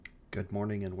Good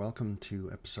morning and welcome to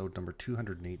episode number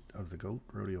 208 of the Goat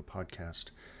Rodeo podcast.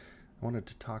 I wanted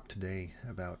to talk today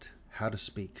about how to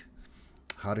speak,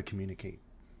 how to communicate.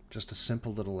 Just a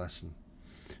simple little lesson.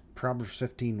 Proverbs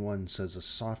 15:1 says, "A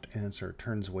soft answer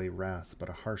turns away wrath, but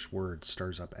a harsh word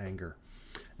stirs up anger."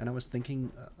 And I was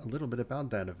thinking a little bit about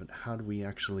that, of how do we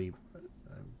actually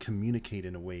communicate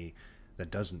in a way that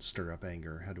doesn't stir up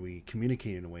anger? How do we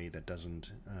communicate in a way that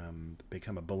doesn't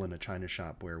become a bull in a china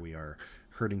shop where we are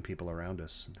hurting people around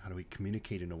us? How do we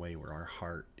communicate in a way where our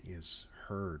heart is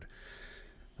heard?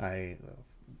 I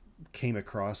came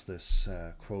across this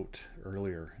quote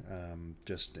earlier.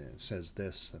 Just says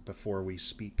this: that before we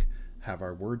speak, have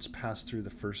our words pass through the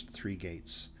first three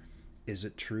gates. Is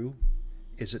it true?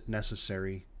 Is it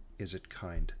necessary? Is it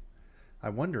kind? I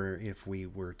wonder if we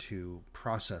were to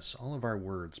process all of our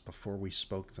words before we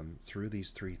spoke them through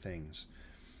these three things.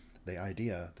 The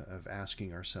idea of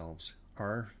asking ourselves,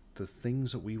 are the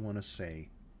things that we want to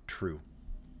say true?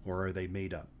 Or are they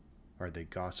made up? Are they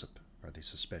gossip? Are they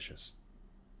suspicious?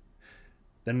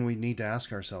 Then we need to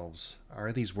ask ourselves,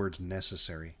 are these words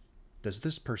necessary? Does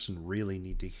this person really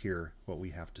need to hear what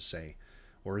we have to say?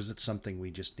 Or is it something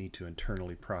we just need to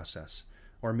internally process?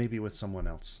 Or maybe with someone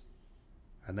else?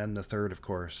 And then the third, of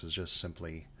course, is just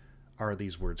simply, are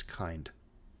these words kind?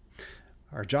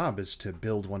 Our job is to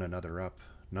build one another up,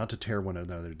 not to tear one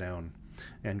another down.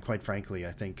 And quite frankly,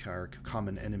 I think our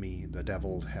common enemy, the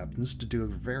devil, happens to do a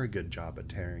very good job at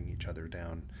tearing each other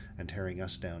down and tearing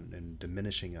us down and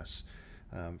diminishing us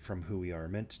from who we are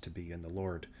meant to be in the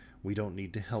Lord. We don't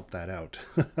need to help that out.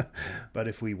 But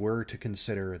if we were to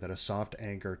consider that a soft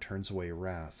anger turns away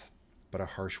wrath, but a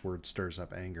harsh word stirs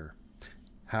up anger,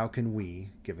 how can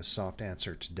we give a soft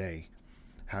answer today?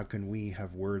 How can we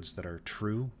have words that are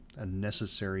true and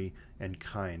necessary and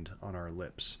kind on our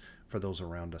lips for those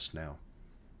around us now?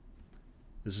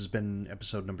 This has been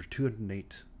episode number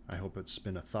 208. I hope it's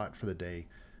been a thought for the day.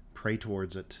 Pray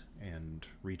towards it and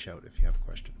reach out if you have a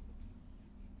question.